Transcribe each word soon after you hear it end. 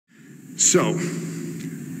So,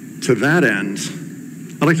 to that end,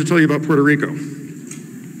 I'd like to tell you about Puerto Rico.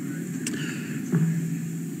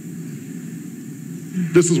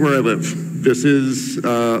 This is where I live. This is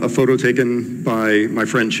a photo taken by my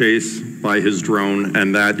friend Chase by his drone,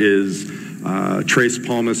 and that is Tres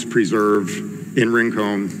Palmas Preserve in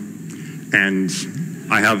Rincon. And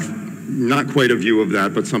I have not quite a view of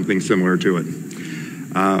that, but something similar to it.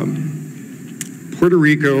 Puerto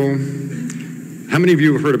Rico, how many of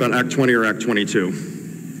you have heard about Act 20 or Act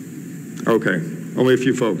 22? Okay, only a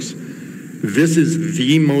few folks. This is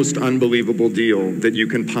the most unbelievable deal that you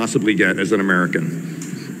can possibly get as an American.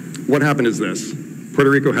 What happened is this. Puerto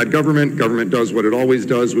Rico had government. Government does what it always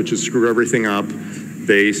does, which is screw everything up.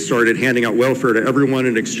 They started handing out welfare to everyone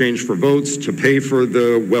in exchange for votes to pay for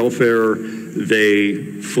the welfare. They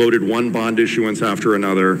floated one bond issuance after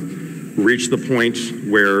another, reached the point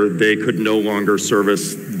where they could no longer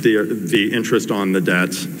service the interest on the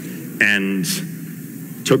debt,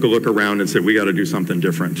 and took a look around and said, we got to do something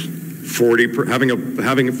different. Having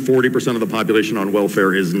 40% of the population on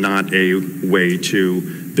welfare is not a way to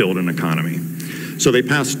build an economy. So they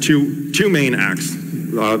passed two main acts,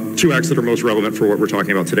 two acts that are most relevant for what we're talking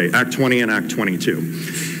about today, Act 20 and Act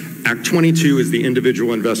 22. Act 22 is the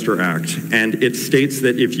Individual Investor Act, and it states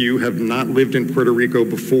that if you have not lived in Puerto Rico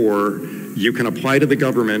before, you can apply to the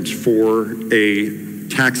government for a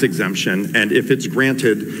tax exemption, and if it's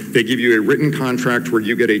granted, they give you a written contract where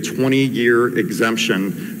you get a 20-year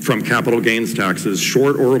exemption from capital gains taxes,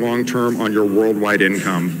 short or long-term, on your worldwide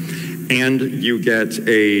income, and you get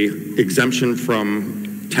a exemption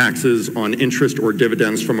from taxes on interest or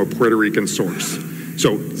dividends from a Puerto Rican source.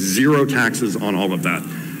 So zero taxes on all of that.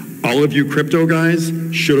 All of you crypto guys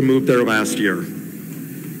should have moved there last year.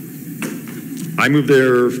 I moved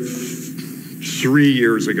there 3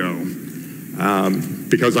 years ago.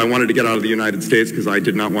 Because I wanted to get out of the United States because I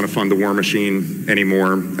did not want to fund the war machine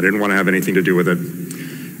anymore. I didn't want to have anything to do with it.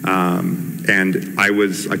 And I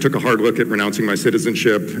took a hard look at renouncing my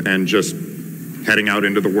citizenship and just heading out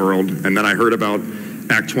into the world. And then I heard about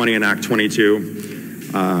Act 20 and Act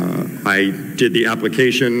 22. I did the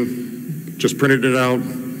application, just printed it out,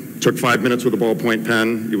 took 5 minutes with a ballpoint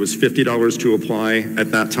pen. It was $50 to apply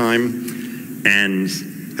at that time, and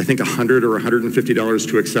I think $100 or $150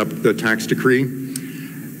 to accept the tax decree.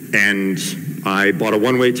 And I bought a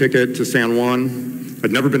one-way ticket to San Juan.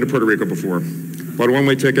 I'd never been to Puerto Rico before. Bought a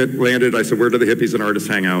one-way ticket, landed. I said, where do the hippies and artists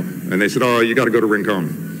hang out? And they said, oh, you got to go to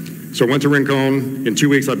Rincon. So I went to Rincon. In 2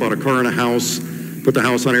 weeks, I bought a car and a house, put the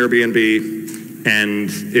house on Airbnb, and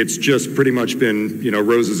it's just pretty much been,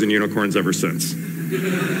 roses and unicorns ever since.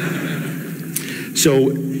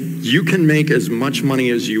 So you can make as much money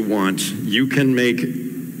as you want. You can make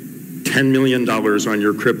 $10 million on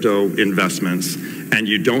your crypto investments, and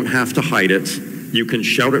you don't have to hide it. You can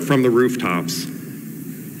shout it from the rooftops.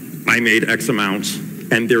 I made X amount,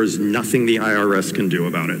 and there's nothing the IRS can do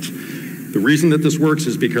about it. The reason that this works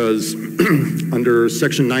is because under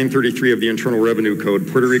Section 933 of the Internal Revenue Code,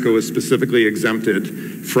 Puerto Rico is specifically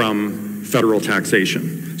exempted from federal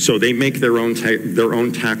taxation. So they make their own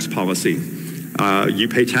tax policy. You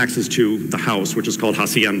pay taxes to the house, which is called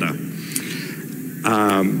hacienda.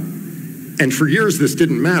 And for years, this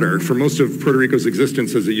didn't matter. For most of Puerto Rico's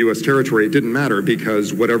existence as a U.S. territory, it didn't matter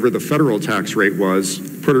because whatever the federal tax rate was,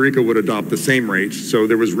 Puerto Rico would adopt the same rate. So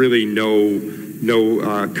there was really no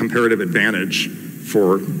comparative advantage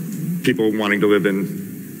for people wanting to live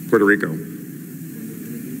in Puerto Rico.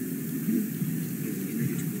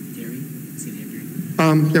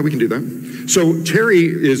 Yeah, we can do that. So Terry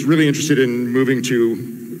is really interested in moving to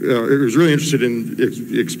was really interested in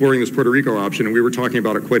exploring this Puerto Rico option, and we were talking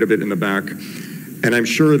about it quite a bit in the back. And I'm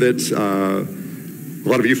sure that a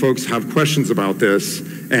lot of you folks have questions about this,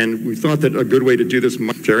 and we thought that a good way to do this,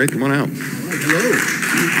 Terry, come on out. All right, hello.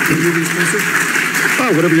 Can you do these questions?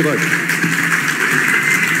 Oh, whatever you like.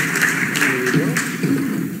 There we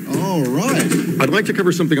go. All right. I'd like to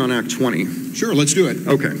cover something on Act 20. Sure, let's do it.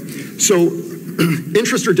 Okay. So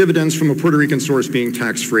interest or dividends from a Puerto Rican source being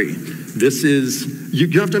tax-free. This is, you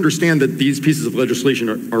have to understand that these pieces of legislation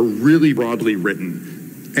are really broadly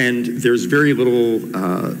written, and there's very little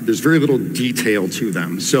detail to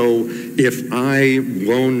them. So if I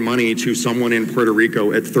loan money to someone in Puerto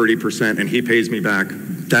Rico at 30% and he pays me back,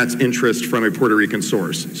 that's interest from a Puerto Rican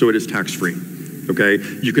source, so it is tax-free, okay?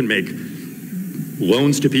 You can make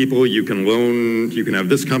loans to people, you can have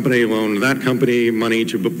this company loan that company money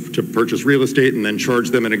to purchase real estate and then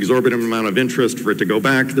charge them an exorbitant amount of interest for it to go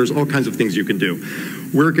back. There's all kinds of things you can do.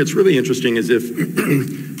 Where it gets really interesting is if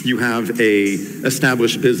you have a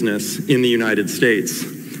established business in the United States.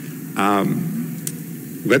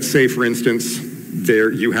 Let's say, for instance,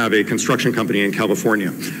 there you have a construction company in California.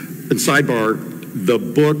 And sidebar, the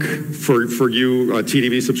book, for you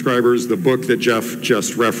TDV subscribers, the book that Jeff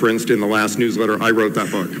just referenced in the last newsletter, I wrote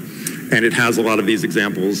that book. And it has a lot of these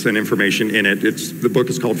examples and information in it. The book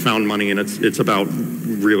is called Found Money, and it's about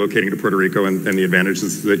relocating to Puerto Rico and the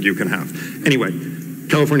advantages that you can have. Anyway,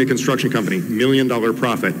 California construction company, $1 million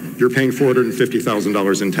profit. You're paying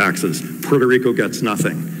 $450,000 in taxes. Puerto Rico gets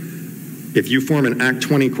nothing. If you form an Act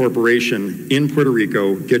 20 corporation in Puerto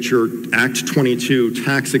Rico, get your Act 22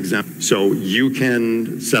 tax exempt. So you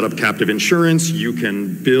can set up captive insurance, you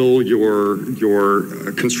can bill your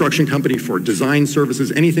construction company for design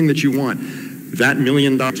services, anything that you want. That $1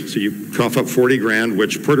 million, so you cough up 40 grand,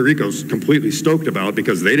 which Puerto Rico's completely stoked about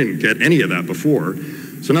because they didn't get any of that before.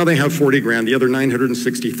 So now they have 40 grand, the other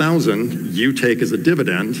 960,000 you take as a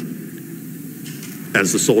dividend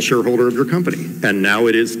as the sole shareholder of your company. And now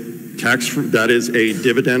it is that is a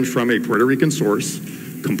dividend from a Puerto Rican source,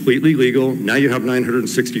 completely legal. Now you have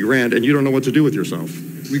 960 grand and you don't know what to do with yourself.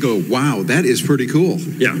 We go, wow, that is pretty cool.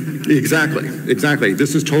 Yeah, exactly.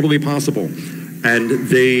 This is totally possible. And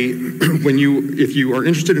if you are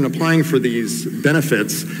interested in applying for these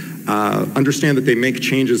benefits, understand that they make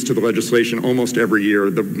changes to the legislation almost every year.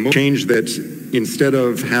 The change that instead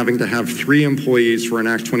of having to have 3 employees for an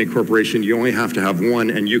Act 20 corporation, you only have to have 1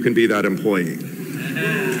 and you can be that employee.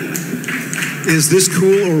 Is this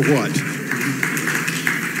cool or what?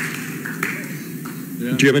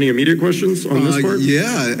 Yeah. Do you have any immediate questions on this part?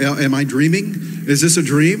 Yeah. Am I dreaming? Is this a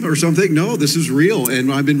dream or something? No, this is real,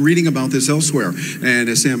 and I've been reading about this elsewhere. And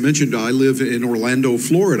as Sam mentioned, I live in Orlando,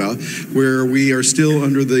 Florida, where we are still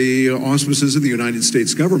under the auspices of the United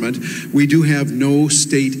States government. We do have no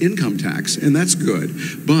state income tax, and that's good.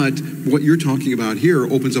 But what you're talking about here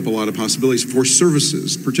opens up a lot of possibilities for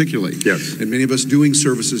services, particularly. Yes. And many of us doing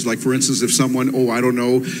services, like for instance, if someone,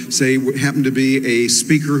 say, happen to be a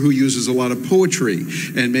speaker who uses a lot of poetry,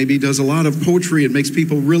 and maybe does a lot of poetry and makes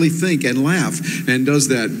people really think and laugh, and does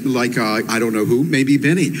that like, I don't know who, maybe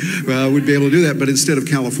Benny would be able to do that. But instead of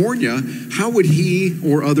California, how would he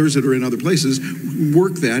or others that are in other places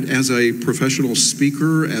work that as a professional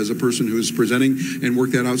speaker, as a person who's presenting, and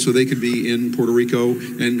work that out so they could be in Puerto Rico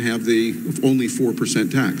and have the only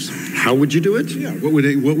 4% tax? How would you do it? Yeah, what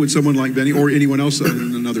would someone like Benny or anyone else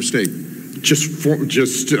in another state? Just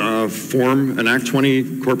form an Act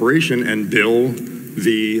 20 corporation and bill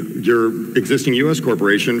your existing U.S.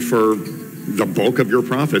 corporation for the bulk of your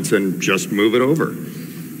profits and just move it over.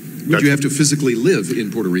 Would you have to physically live in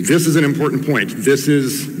Puerto Rico? This is an important point. This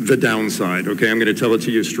is the downside, okay? I'm going to tell it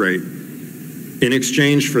to you straight. In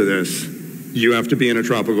exchange for this, you have to be in a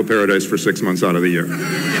tropical paradise for 6 months out of the year.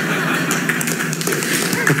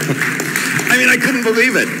 I mean, I couldn't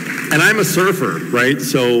believe it. And I'm a surfer, right?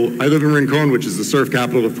 So I live in Rincon, which is the surf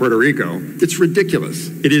capital of Puerto Rico. It's ridiculous.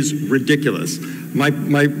 It is ridiculous. My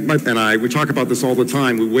and I, we talk about this all the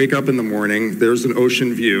time. We wake up in the morning, there's an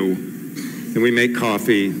ocean view, and we make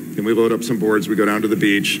coffee, and we load up some boards, we go down to the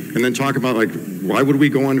beach, and then talk about, like, why would we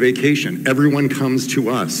go on vacation? Everyone comes to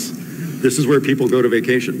us. This is where people go to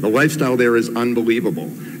vacation. The lifestyle there is unbelievable.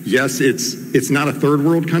 Yes, it's not a third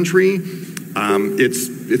world country.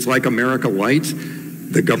 It's like America Light.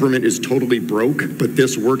 The government is totally broke, but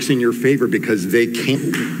this works in your favor because they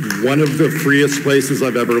can't. One of the freest places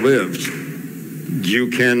I've ever lived. You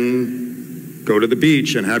can go to the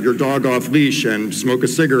beach and have your dog off leash and smoke a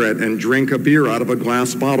cigarette and drink a beer out of a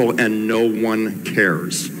glass bottle and no one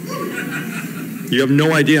cares. You have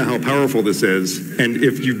no idea how powerful this is, and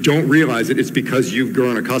if you don't realize it, it's because you've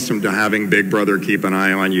grown accustomed to having Big Brother keep an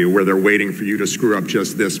eye on you, where they're waiting for you to screw up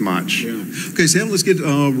just this much. Yeah. Okay, Sam, let's get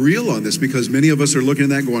real on this, because many of us are looking at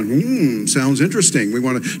that going, sounds interesting. We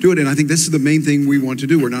want to do it, and I think this is the main thing we want to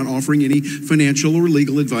do. We're not offering any financial or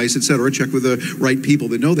legal advice, etc. Check with the right people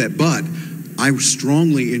that know that, but I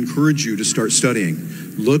strongly encourage you to start studying.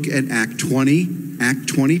 Look at Act 20, Act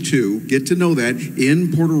 22, get to know that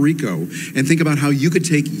in Puerto Rico, and think about how you could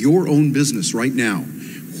take your own business right now,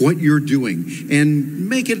 what you're doing, and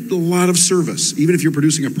make it a lot of service. Even if you're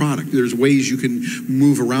producing a product, there's ways you can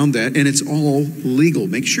move around that, and it's all legal.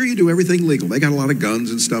 Make sure you do everything legal. They got a lot of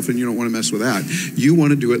guns and stuff, and you don't want to mess with that. You want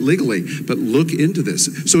to do it legally, but look into this.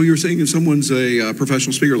 So you're saying if someone's a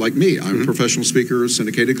professional speaker like me, I'm a professional speaker,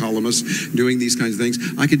 syndicated columnist, doing these kinds of things,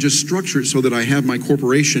 I could just structure it so that I have my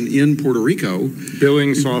corporation in Puerto Rico.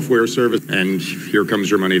 Billing, software, service, and here comes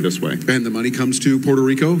your money this way. And the money comes to Puerto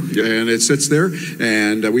Rico, and it sits there,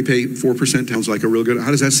 and we pay 4%. Sounds like a real good. How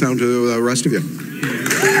does that sound to the rest of you?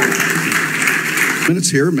 Minutes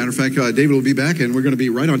here. Matter of fact, David will be back, and we're going to be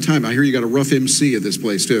right on time. I hear you got a rough MC at this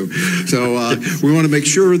place too, so we want to make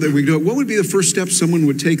sure that we do it. What would be the first step someone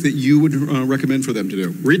would take that you would recommend for them to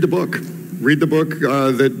do? Read the book. Read the book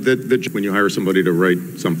that when you hire somebody to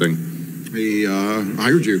write something. He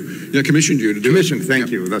hired you. Yeah, commissioned you to do Commissioned, it.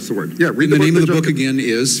 thank you. That's the word. Yeah, read the book. The name of the book again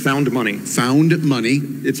is? Found Money. Found Money.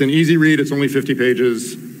 It's an easy read. It's only 50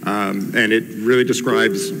 pages, and it really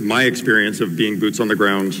describes my experience of being boots on the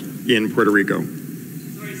ground in Puerto Rico.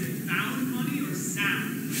 Sorry, is it found money or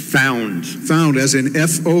sound? Found. Found, as in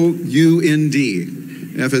F-O-U-N-D.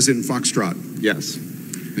 F as in Foxtrot. Yes.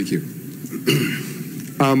 Thank you.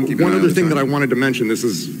 One other thing that I wanted to mention, this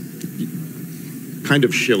is kind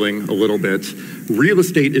of shilling a little bit. Real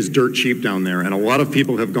estate is dirt cheap down there, and a lot of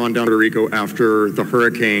people have gone down to Puerto Rico after the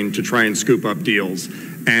hurricane to try and scoop up deals.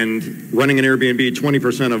 And running an Airbnb,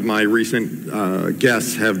 20% of my recent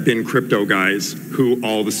guests have been crypto guys who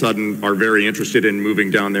all of a sudden are very interested in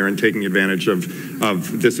moving down there and taking advantage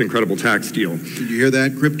of this incredible tax deal. Did you hear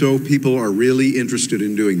that? Crypto people are really interested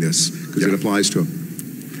in doing this because it applies to them.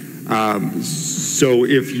 So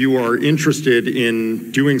if you are interested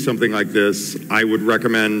in doing something like this, I would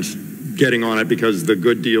recommend getting on it because the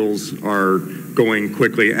good deals are going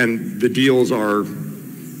quickly and the deals are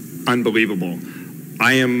unbelievable.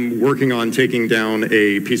 I am working on taking down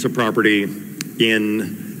a piece of property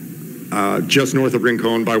in just north of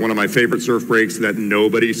Rincon by one of my favorite surf breaks that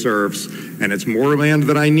nobody surfs, and it's more land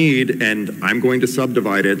that I need, and I'm going to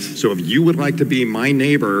subdivide it. So if you would like to be my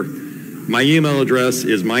neighbor, my email address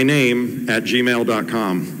is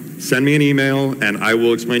myname@gmail.com. Send me an email, and I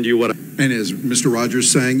will explain to you what. And as Mr.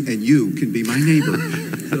 Rogers sang, and you can be my neighbor.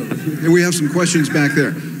 And we have some questions back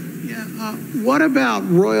there. What about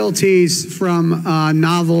royalties from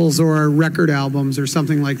novels or record albums or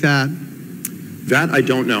something like that? That I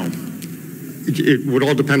don't know. It would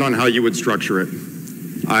all depend on how you would structure it.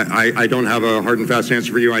 I don't have a hard and fast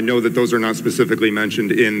answer for you. I know that those are not specifically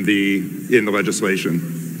mentioned in the legislation.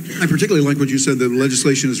 I particularly like what you said, the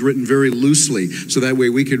legislation is written very loosely, so that way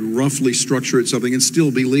we could roughly structure it something and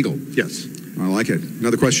still be legal. Yes. I like it.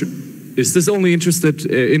 Another question. Is this only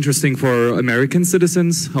interesting for American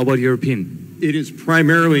citizens? How about European? It is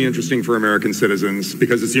primarily interesting for American citizens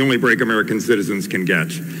because it's the only break American citizens can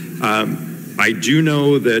get. I do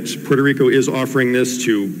know that Puerto Rico is offering this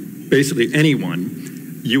to basically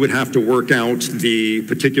anyone. You would have to work out the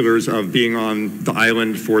particulars of being on the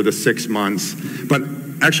island for the 6 months. But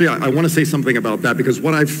actually, I want to say something about that because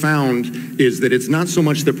what I've found is that it's not so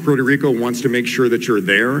much that Puerto Rico wants to make sure that you're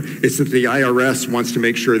there, it's that the IRS wants to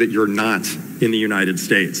make sure that you're not in the United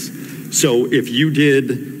States. So if you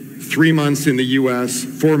did 3 months in the US,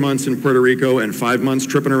 4 months in Puerto Rico, and 5 months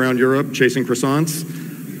tripping around Europe chasing croissants,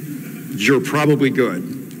 you're probably good.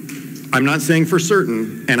 I'm not saying for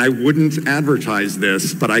certain, and I wouldn't advertise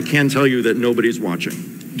this, but I can tell you that nobody's watching.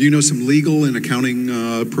 Do you know some legal and accounting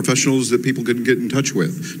professionals that people could get in touch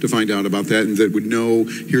with to find out about that and that would know,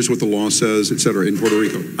 here's what the law says, et cetera, in Puerto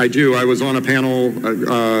Rico? I do. I was on a panel,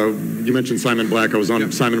 you mentioned Simon Black. I was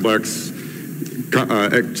on Simon Black's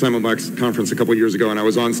conference a couple years ago, and I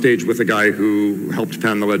was on stage with a guy who helped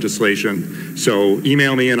pen the legislation. So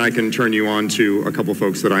email me and I can turn you on to a couple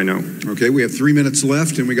folks that I know. Okay, we have 3 minutes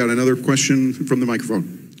left, and we got another question from the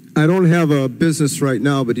microphone. I don't have a business right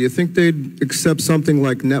now, but do you think they'd accept something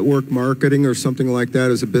like network marketing or something like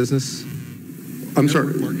that as a business? I'm sorry.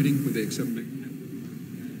 Network marketing, would they accept?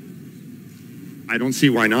 I don't see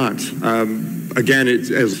why not. Again,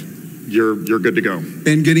 it's as you're good to go.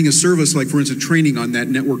 And getting a service like, for instance, training on that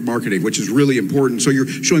network marketing, which is really important. So you're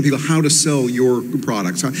showing people how to sell your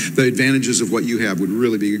products. The advantages of what you have would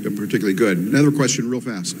really be particularly good. Another question real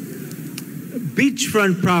fast.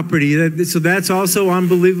 Beachfront property, so that's also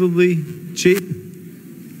unbelievably cheap?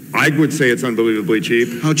 I would say it's unbelievably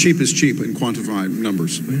cheap. How cheap is cheap in quantified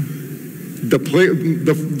numbers? The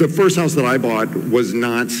first house that I bought was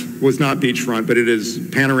not beachfront, but it is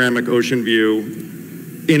panoramic ocean view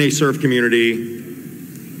in a surf community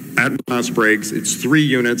at Moss Breaks. It's 3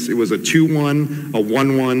 units. It was a 2-1, a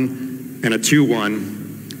 1-1, and a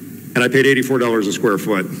 2-1, and I paid $84 a square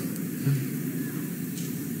foot.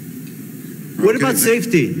 What about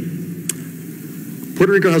safety?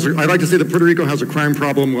 Puerto Rico has, I'd like to say that Puerto Rico has a crime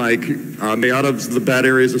problem like stay out of the bad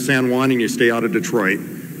areas of San Juan and you stay out of Detroit.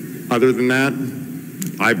 Other than that,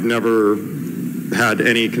 I've never had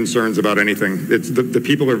any concerns about anything. It's the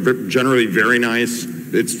people are generally very nice.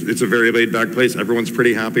 It's a very laid back place. Everyone's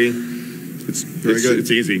pretty happy. It's very good.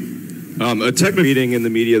 It's easy. A tech meeting in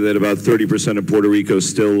the media that about 30% of Puerto Rico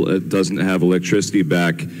still doesn't have electricity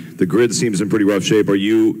back. The grid seems in pretty rough shape. Are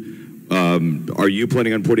you Are you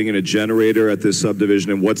planning on putting in a generator at this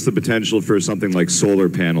subdivision, and what's the potential for something like solar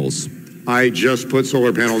panels? I just put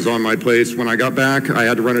solar panels on my place. When I got back, I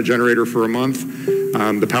had to run a generator for a month.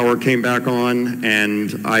 The power came back on,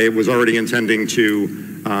 and I was already intending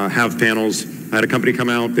to have panels. I had a company come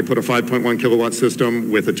out. They put a 5.1 kilowatt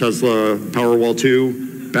system with a Tesla Powerwall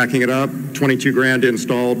 2, backing it up, 22 grand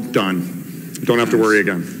installed, done. Don't have to worry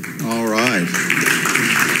again. All right.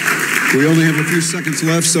 We only have a few seconds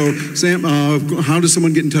left, so Sam, how does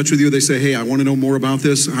someone get in touch with you? They say, hey, I want to know more about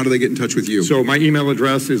this. How do they get in touch with you? So my email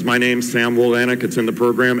address is my name, Sam Wolanek. It's in the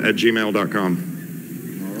program at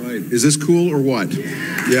gmail.com. All right. Is this cool or what?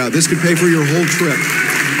 Yeah, this could pay for your whole trip.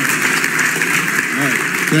 All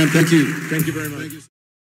right. Sam, thank you. Thank you very much.